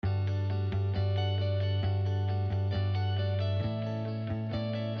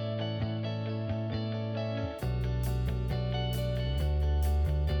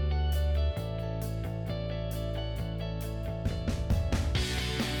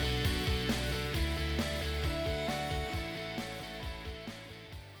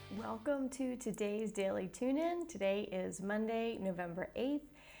Welcome to today's Daily Tune-In. Today is Monday, November 8th,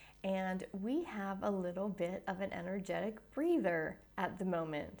 and we have a little bit of an energetic breather at the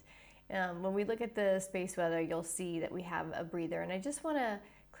moment. When we look at the space weather, you'll see that we have a breather, and I just want to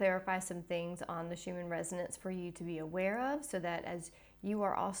clarify some things on the Schumann resonance for you to be aware of, so that as you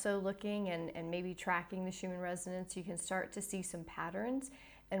are also looking and maybe tracking the Schumann resonance, you can start to see some patterns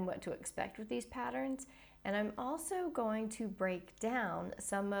and what to expect with these patterns. And I'm also going to break down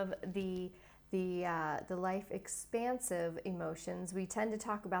some of the life expansive emotions. We tend to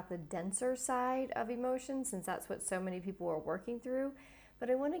talk about the denser side of emotions since that's what so many people are working through.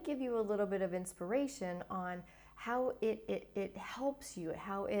 But I want to give you a little bit of inspiration on how it helps you,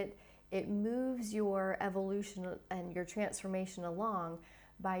 how it moves your evolution and your transformation along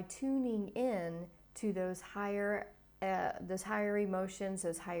by tuning in to those higher emotions,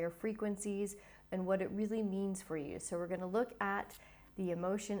 those higher frequencies, and what it really means for you. So we're going to look at the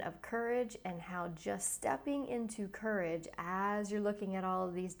emotion of courage and how just stepping into courage as you're looking at all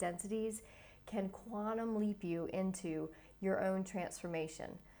of these densities can quantum leap you into your own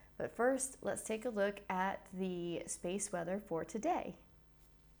transformation. But first, let's take a look at the space weather for today.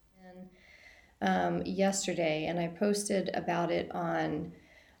 Yesterday, and I posted about it on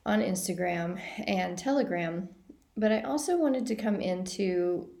Instagram and Telegram. But I also wanted to come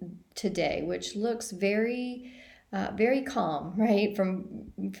into today, which looks very, very calm, right?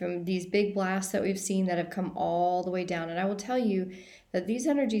 From these big blasts that we've seen that have come all the way down. And I will tell you that these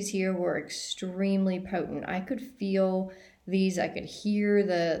energies here were extremely potent. I could feel these. I could hear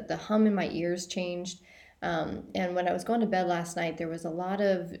the hum in my ears changed. And when I was going to bed last night, there was a lot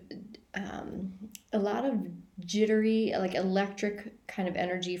of jittery, like electric kind of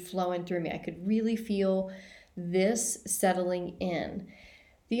energy flowing through me. I could really feel this settling in.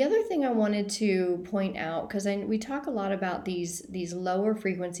 The other thing I wanted to point out, because we talk a lot about these lower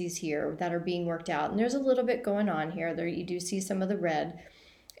frequencies here that are being worked out, and there's a little bit going on here. There you do see some of the red,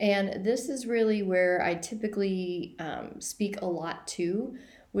 and this is really where I typically speak a lot to,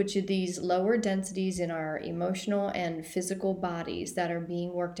 which are these lower densities in our emotional and physical bodies that are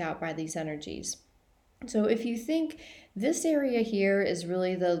being worked out by these energies. So if you think this area here is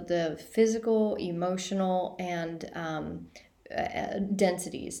really the physical, emotional, and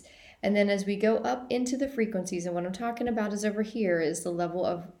densities. And then as we go up into the frequencies, and what I'm talking about is over here is the level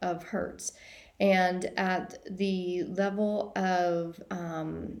of hertz. And at the level of,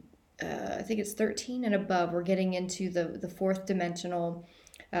 I think it's 13 and above, we're getting into the fourth dimensional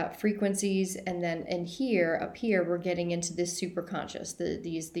frequencies, and then up here we're getting into this superconscious,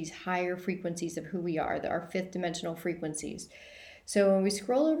 these higher frequencies of who we are, our fifth dimensional frequencies. So when we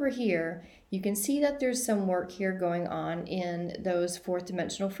scroll over here, you can see that there's some work here going on in those fourth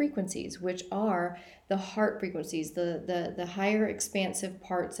dimensional frequencies, which are the heart frequencies, the higher expansive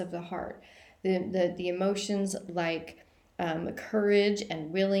parts of the heart, the emotions like courage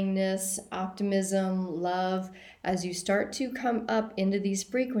and willingness, optimism, love. As you start to come up into these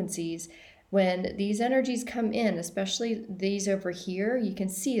frequencies, when these energies come in, especially these over here, you can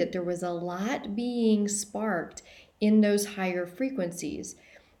see that there was a lot being sparked in those higher frequencies,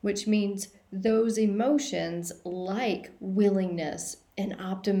 which means those emotions like willingness and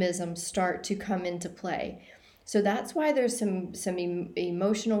optimism start to come into play. So that's why there's some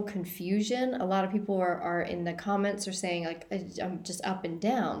emotional confusion. A lot of people are in the comments are saying, like, I'm just up and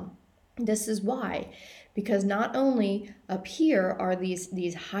down. This is why, because not only up here are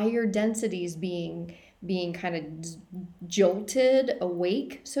these higher densities being kind of jolted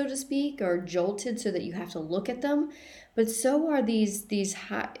awake, so to speak, or jolted so that you have to look at them, but so are these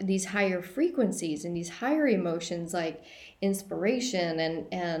higher frequencies and these higher emotions like inspiration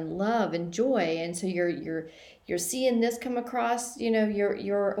and love and joy. And so you're seeing this come across,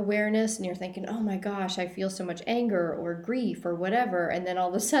 your awareness, and you're thinking, oh my gosh, I feel so much anger or grief or whatever. And then all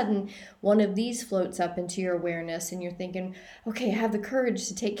of a sudden one of these floats up into your awareness and you're thinking, okay, I have the courage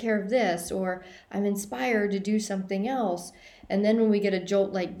to take care of this, or I'm inspired to do something else. And then when we get a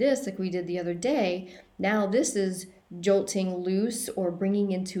jolt like this, like we did the other day, now this is jolting loose or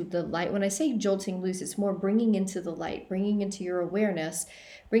bringing into the light. When I say jolting loose, it's more bringing into the light, bringing into your awareness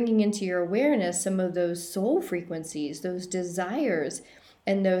some of those soul frequencies, those desires,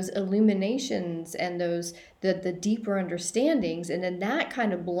 and those illuminations, and those the deeper understandings. And then that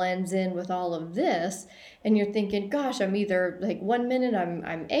kind of blends in with all of this, and you're thinking, gosh, I'm either like 1 minute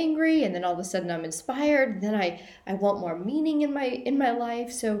I'm angry, and then all of a sudden I'm inspired, and then I want more meaning in my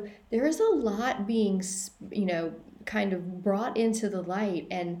life. So there is a lot being kind of brought into the light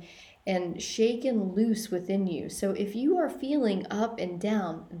and shaken loose within you. So if you are feeling up and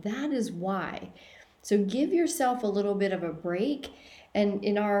down, that is why. So give yourself a little bit of a break And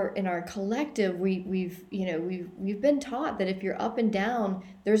in our collective, we've been taught that if you're up and down,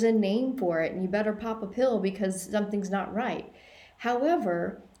 there's a name for it, and you better pop a pill because something's not right.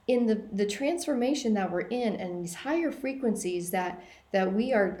 However, in the transformation that we're in, and these higher frequencies that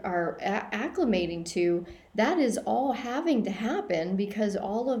we are acclimating to, that is all having to happen because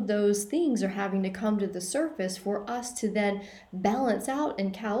all of those things are having to come to the surface for us to then balance out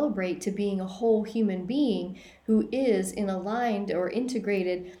and calibrate to being a whole human being who is in aligned or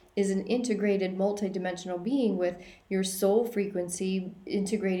integrated, is an integrated multidimensional being with your soul frequency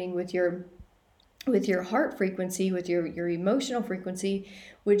integrating with your heart frequency, with your emotional frequency,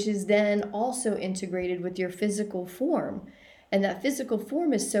 which is then also integrated with your physical form. And that physical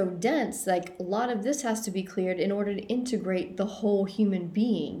form is so dense, like a lot of this has to be cleared in order to integrate the whole human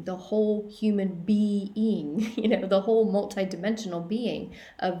being, the whole human being, the whole multidimensional being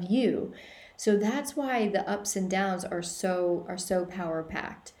of you. So that's why the ups and downs are so power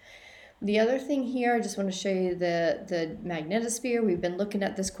packed. The other thing here, I just want to show you the magnetosphere. We've been looking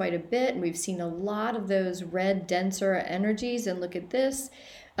at this quite a bit, and we've seen a lot of those red, denser energies. And look at this.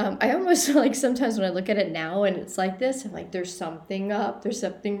 I almost like sometimes when I look at it now and it's like this, I'm like, there's something up, there's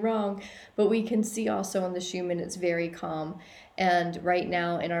something wrong. But we can see also on the Schumann, it's very calm. And right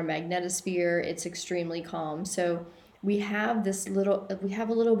now in our magnetosphere, it's extremely calm. So we have a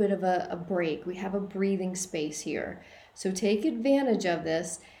little bit of a break. We have a breathing space here. So take advantage of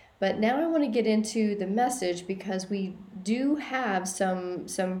this. But now I want to get into the message because we do have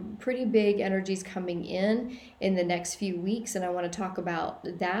some pretty big energies coming in the next few weeks, and I want to talk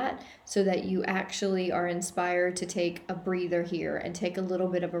about that so that you actually are inspired to take a breather here and take a little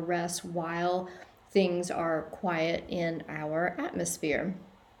bit of a rest while things are quiet in our atmosphere.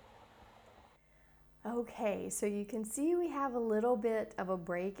 Okay, so you can see we have a little bit of a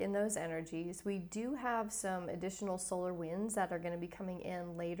break in those energies. We do have some additional solar winds that are going to be coming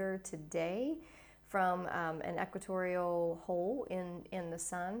in later today from an equatorial hole in the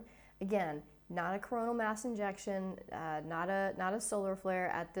sun. Again, not a coronal mass injection, not a solar flare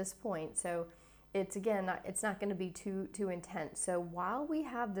at this point. So it's not going to be too intense. So while we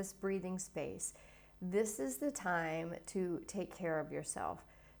have this breathing space, this is the time to take care of yourself,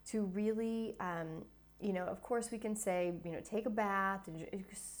 to really, of course we can say, take a bath, and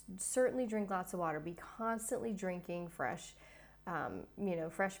certainly drink lots of water. Be constantly drinking fresh,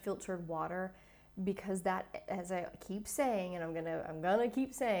 fresh filtered water, because that, as I keep saying, and I'm gonna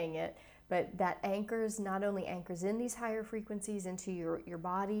keep saying it, but that not only anchors in these higher frequencies into your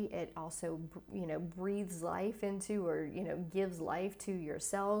body, it also breathes life into, or gives life to your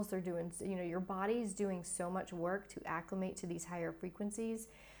cells. They're doing, your body's doing so much work to acclimate to these higher frequencies.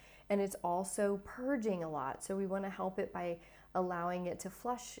 And it's also purging a lot. So we want to help it by allowing it to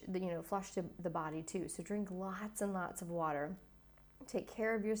flush the body too. So drink lots and lots of water. Take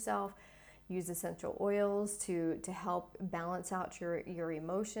care of yourself. Use essential oils to help balance out your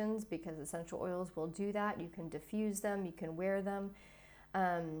emotions, because essential oils will do that. You can diffuse them, you can wear them.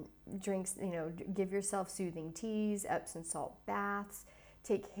 Drinks, give yourself soothing teas, Epsom salt baths.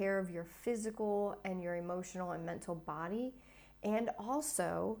 Take care of your physical and your emotional and mental body. And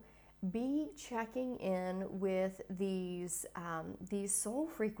also be checking in with these soul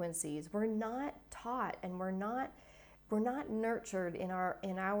frequencies. We're not taught, and we're not nurtured in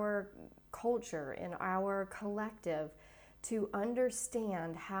our culture, in our collective, to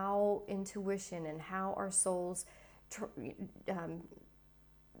understand how intuition and how our souls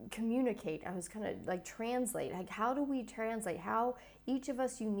communicate. I was kind of like translate. Like, how do we translate? How each of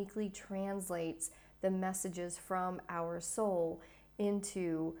us uniquely translates the messages from our soul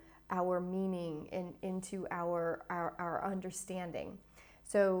into our meaning and into our understanding.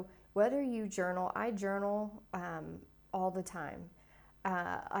 So whether you journal, I journal all the time.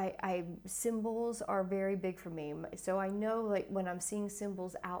 Symbols are very big for me. So I know, like, when I'm seeing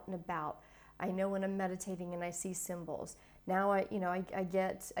symbols out and about, I know when I'm meditating and I see symbols. Now I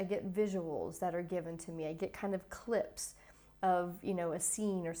get visuals that are given to me. I get kind of clips of a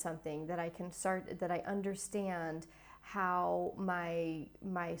scene or something that I understand how my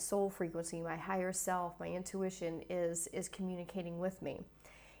soul frequency, my higher self, my intuition is communicating with me.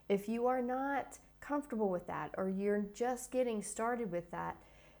 If you are not comfortable with that, or you're just getting started with that,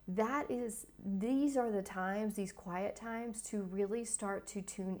 these are the times, these quiet times, to really start to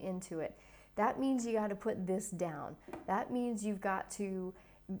tune into it. That means you got to put this down. That means you've got to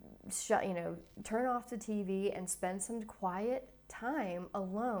turn off the TV and spend some quiet time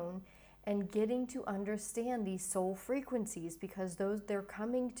alone and getting to understand these soul frequencies, because they're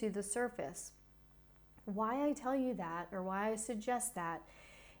coming to the surface. Why I tell you that, or why I suggest that,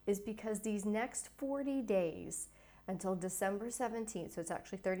 is because these next 40 days, until December 17th, so it's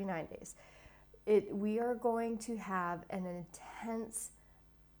actually 39 days, we are going to have an intense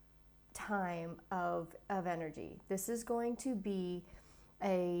time of energy. This is going to be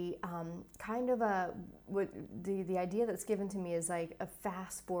a kind of a, what the idea that's given to me is like a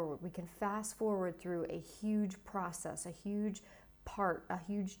fast forward. We can fast forward through a huge process, a huge part, a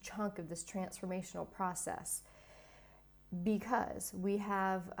huge chunk of this transformational process, because we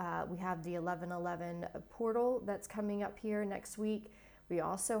have the 1111 portal that's coming up here next week. We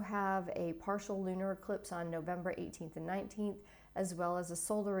also have a partial lunar eclipse on November 18th and 19th, as well as a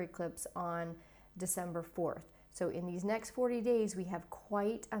solar eclipse on December 4th. So in these next 40 days, we have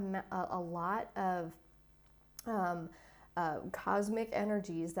quite a lot of cosmic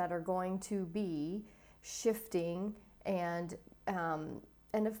energies that are going to be shifting and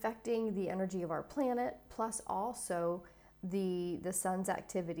affecting the energy of our planet, plus also the sun's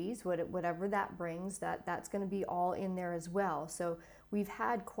activities, whatever that brings, that's going to be all in there as well. So we've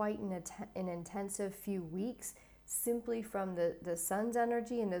had quite an intensive few weeks simply from the sun's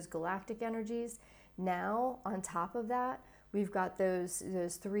energy and those galactic energies. Now, on top of that, we've got those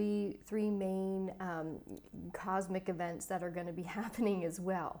three main cosmic events that are going to be happening as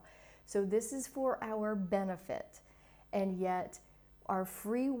well. So this is for our benefit, and yet our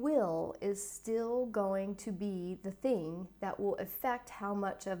free will is still going to be the thing that will affect how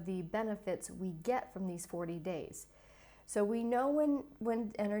much of the benefits we get from these 40 days. So we know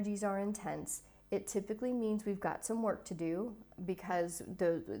when energies are intense, it typically means we've got some work to do, because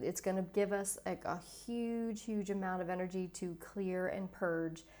it's going to give us like a huge amount of energy to clear and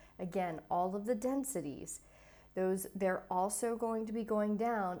purge. Again, all of the densities. They're also going to be going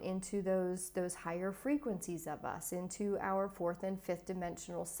down into those higher frequencies of us, into our fourth and fifth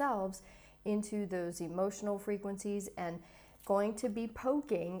dimensional selves, into those emotional frequencies, and going to be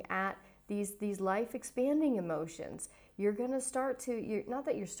poking at these life expanding emotions. You're going to start to, not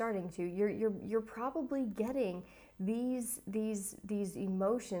that you're starting to, you're probably getting these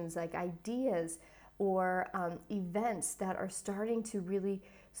emotions, like ideas or events that are starting to really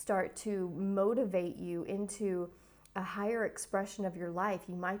start to motivate you into a higher expression of your life.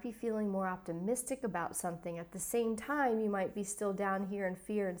 You might be feeling more optimistic about something. At the same time, you might be still down here in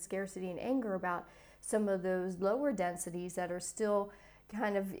fear and scarcity and anger about some of those lower densities that are still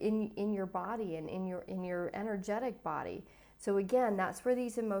kind of in your body and in your energetic body. So again, that's where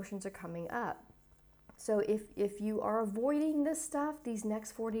these emotions are coming up. So if you are avoiding this stuff, these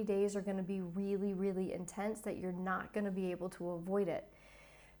next 40 days are going to be really intense, that you're not going to be able to avoid it.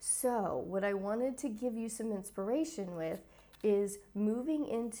 So what I wanted to give you some inspiration with is moving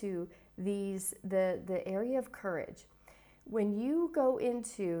into the area of courage. When you go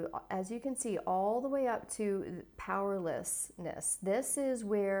into, as you can see, all the way up to powerlessness, this is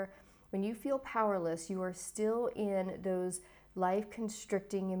where when you feel powerless, you are still in those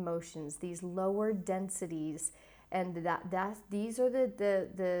life-constricting emotions, these lower densities, and these are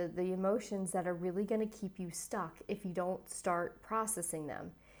the emotions that are really going to keep you stuck if you don't start processing them.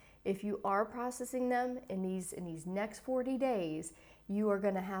 If you are processing them in these next 40 days, you are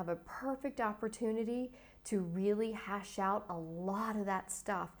going to have a perfect opportunity to really hash out a lot of that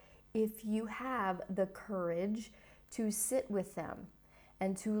stuff if you have the courage to sit with them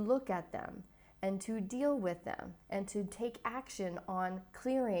and to look at them and to deal with them and to take action on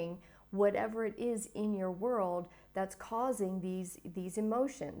clearing whatever it is in your world that's causing these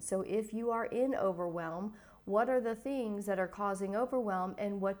emotions. So if you are in overwhelm, what are the things that are causing overwhelm,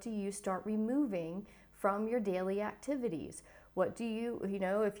 and what do you start removing from your daily activities? What do you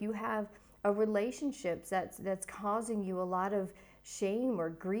if you have a relationship that's causing you a lot of shame or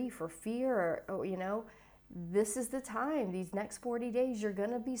grief or fear, or this is the time. These next 40 days, you're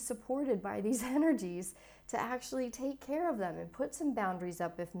going to be supported by these energies to actually take care of them and put some boundaries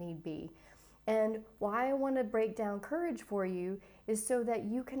up if need be. And why I want to break down courage for you is so that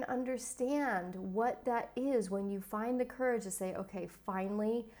you can understand what that is when you find the courage to say, okay,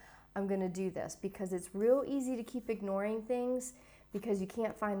 finally, I'm going to do this. Because it's real easy to keep ignoring things because you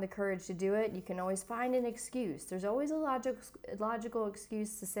can't find the courage to do it. You can always find an excuse. There's always a logical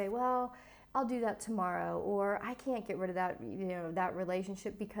excuse to say, well, I'll do that tomorrow, or I can't get rid of that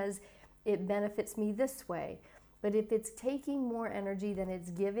relationship because it benefits me this way. But if it's taking more energy than it's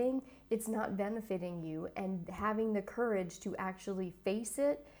giving, it's not benefiting you. And having the courage to actually face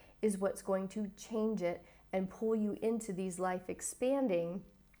it is what's going to change it and pull you into these life expanding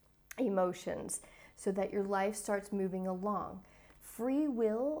emotions so that your life starts moving along. Free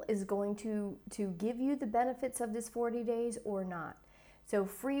will is going to give you the benefits of this 40 days or not. So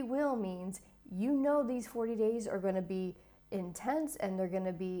free will means these 40 days are going to be intense, and they're going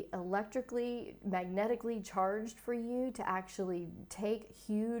to be electrically, magnetically charged for you to actually take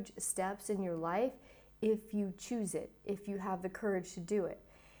huge steps in your life if you choose it, if you have the courage to do it.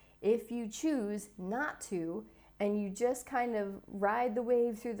 If you choose not to, and you just kind of ride the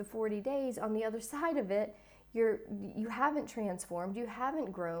wave through the 40 days, on the other side of it, you haven't transformed, you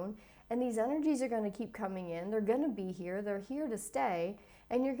haven't grown, and these energies are going to keep coming in. They're going to be here, they're here to stay,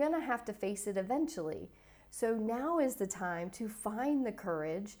 and you're going to have to face it eventually. So now is the time to find the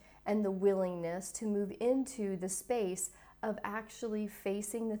courage and the willingness to move into the space of actually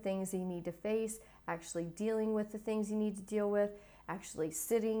facing the things you need to face, actually dealing with the things you need to deal with, actually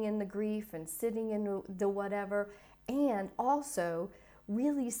sitting in the grief and sitting in the whatever, and also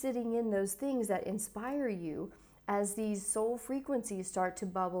really sitting in those things that inspire you as these soul frequencies start to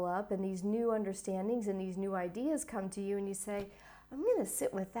bubble up and these new understandings and these new ideas come to you, and you say, I'm going to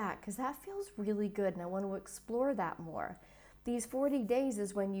sit with that because that feels really good and I want to explore that more. These 40 days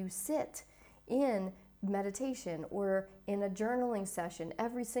is when you sit in meditation or in a journaling session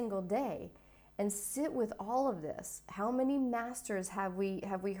every single day and sit with all of this. How many masters have we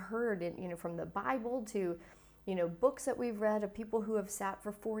heard in, from the Bible to books that we've read of people who have sat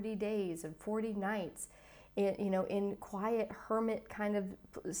for 40 days and 40 nights in quiet hermit kind of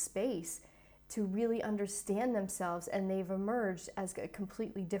space to really understand themselves, and they've emerged as a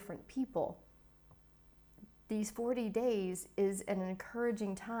completely different people. These 40 days is an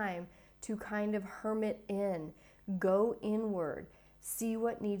encouraging time to kind of hermit in, go inward, see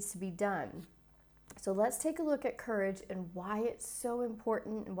what needs to be done. So let's take a look at courage and why it's so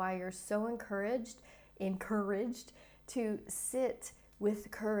important and why you're so encouraged to sit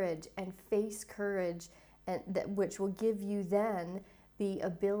with courage and face courage, and which will give you then the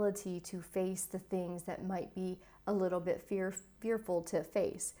ability to face the things that might be a little bit fearful to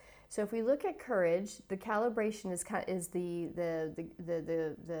face. So if we look at courage, the calibration is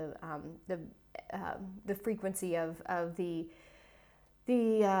the frequency of the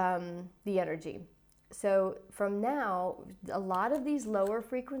energy. So from now, a lot of these lower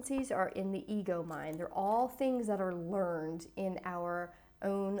frequencies are in the ego mind. They're all things that are learned in our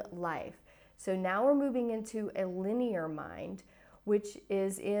own life. So now we're moving into a linear mind, which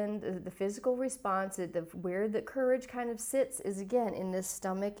is in the physical response. Where the courage kind of sits is, again, in this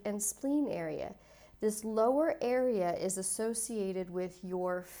stomach and spleen area. This lower area is associated with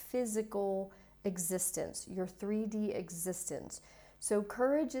your physical existence, your 3D existence. So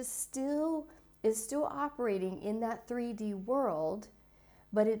courage is still operating in that 3D world,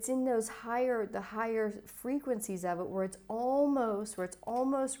 but it's in the higher frequencies of it where it's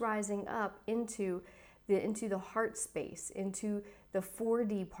almost rising up into the heart space, into the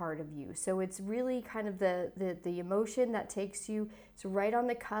 4D part of you. So it's really kind of the emotion that takes you, it's right on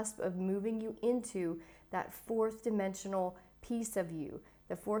the cusp of moving you into that fourth dimensional piece of you,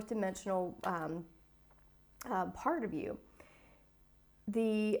 the fourth dimensional part of you.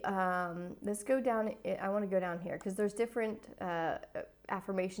 Let's go down. I want to go down here because there's different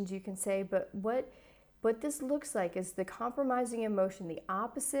affirmations you can say, but what this looks like is the compromising emotion. The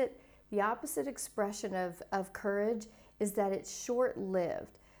opposite expression of courage is that it's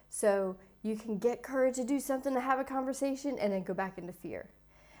short-lived. So you can get courage to do something, to have a conversation, and then go back into fear.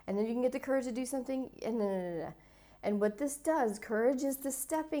 And then you can get the courage to do something, and what this does, courage is the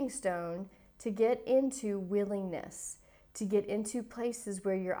stepping stone to get into willingness, to get into places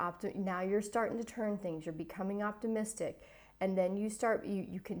where now you're starting to turn things, you're becoming optimistic, and then you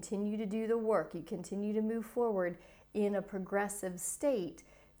continue to do the work, you continue to move forward in a progressive state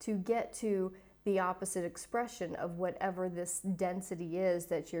to get to the opposite expression of whatever this density is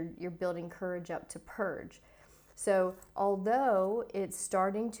that you're building courage up to purge. So although it's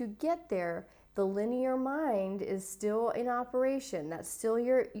starting to get there, the linear mind is still in operation. That's still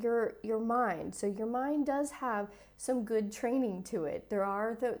your mind. So your mind does have some good training to it. There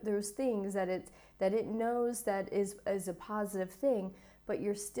are those things that it knows that is a positive thing, but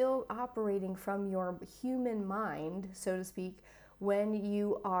you're still operating from your human mind, so to speak, when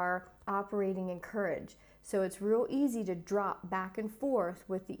you are operating in courage. So it's real easy to drop back and forth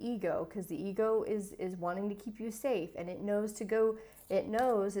with the ego, because the ego is wanting to keep you safe, and it knows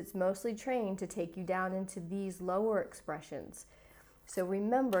it's mostly trained to take you down into these lower expressions. So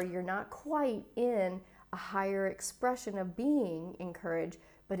remember, you're not quite in a higher expression of being in courage,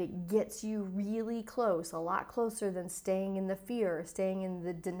 but it gets you really close, a lot closer than staying in the fear, staying in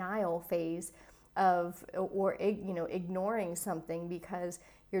the denial phase of, or ignoring something because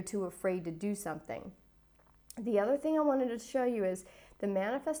you're too afraid to do something. The other thing I wanted to show you is the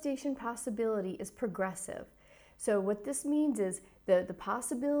manifestation possibility is progressive. So what this means is the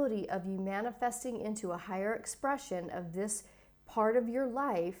possibility of you manifesting into a higher expression of this part of your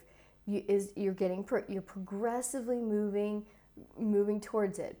life you're progressively moving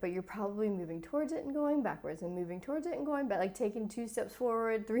towards it, but you're probably moving towards it and going backwards and moving towards it and going back, like taking 2 steps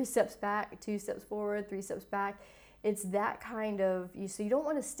forward, 3 steps back, 2 steps forward, 3 steps back. It's that kind of, so you don't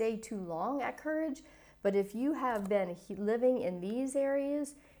want to stay too long at courage, but if you have been living in these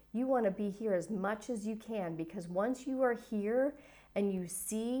areas, you want to be here as much as you can, because once you are here and you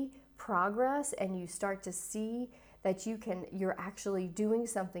see progress and you start to see that you're actually doing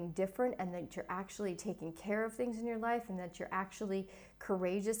something different, and that you're actually taking care of things in your life, and that you're actually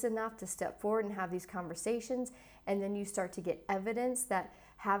courageous enough to step forward and have these conversations, and then you start to get evidence that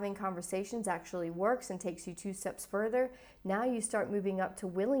having conversations actually works and takes you 2 steps further. Now you start moving up to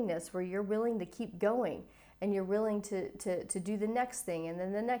willingness, where you're willing to keep going, and you're willing to do the next thing and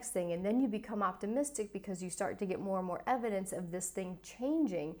then the next thing, and then you become optimistic because you start to get more and more evidence of this thing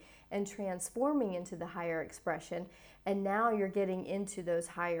changing and transforming into the higher expression. And now you're getting into those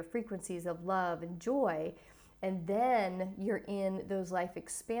higher frequencies of love and joy, and then you're in those life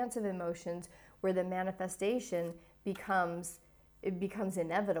expansive emotions where the manifestation becomes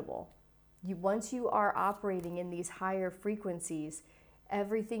inevitable. Once you are operating in these higher frequencies,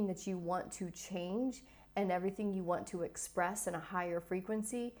 everything that you want to change and everything you want to express in a higher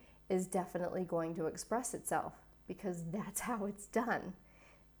frequency is definitely going to express itself, because that's how it's done.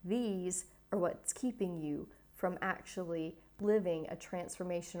 These are what's keeping you from actually living a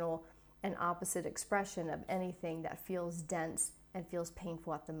transformational and opposite expression of anything that feels dense and feels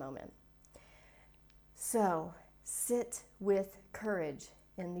painful at the moment. So sit with courage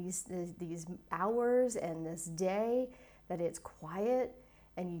in these hours and this day that it's quiet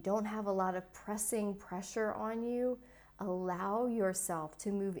and you don't have a lot of pressing pressure on you. Allow yourself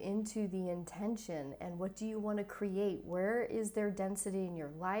to move into the intention, and what do you want to create? Where is there density in your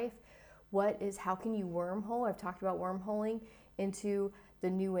life? How can you wormhole? I've talked about wormholing into the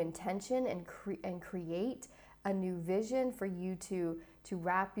new intention and create a new vision for you to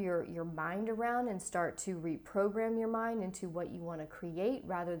wrap your mind around and start to reprogram your mind into what you want to create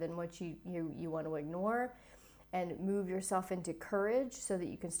rather than what you want to ignore, and move yourself into courage so that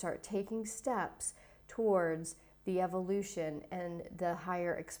you can start taking steps towards the evolution and the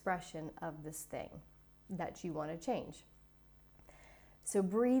higher expression of this thing that you want to change. So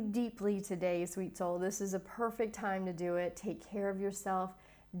breathe deeply today, sweet soul. This is a perfect time to do it. Take care of yourself.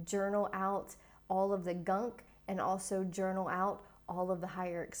 Journal out all of the gunk, and also journal out all of the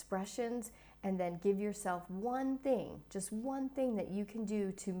higher expressions, and then give yourself one thing, just one thing that you can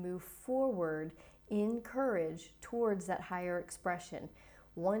do to move forward in courage towards that higher expression.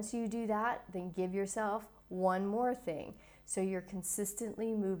 Once you do that, then give yourself one more thing. So you're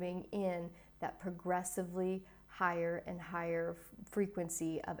consistently moving in that progressively higher and higher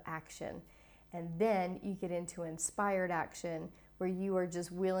frequency of action. And then you get into inspired action, where you are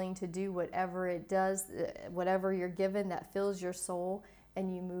just willing to do whatever it does, whatever you're given that fills your soul,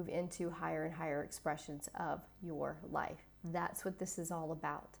 and you move into higher and higher expressions of your life. That's what this is all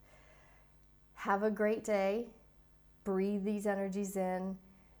about. Have a great day. Breathe these energies in,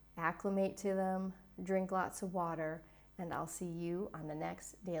 acclimate to them, drink lots of water, and I'll see you on the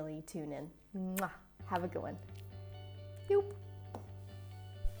next Daily Tune-In. Mwah. Have a good one. Yoop.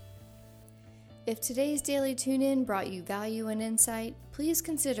 If today's Daily Tune-In brought you value and insight, please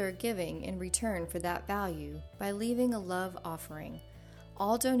consider giving in return for that value by leaving a love offering.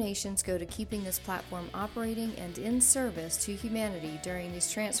 All donations go to keeping this platform operating and in service to humanity during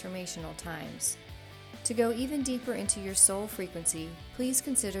these transformational times. To go even deeper into your soul frequency, please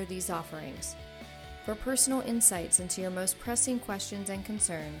consider these offerings. For personal insights into your most pressing questions and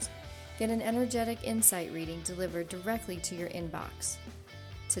concerns, get an energetic insight reading delivered directly to your inbox.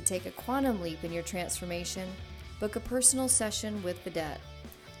 To take a quantum leap in your transformation, book a personal session with Vidette.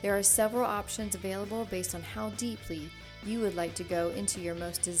 There are several options available based on how deeply you would like to go into your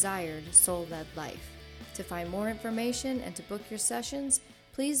most desired soul-led life. To find more information and to book your sessions,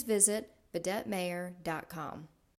 please visit videttemeyer.com.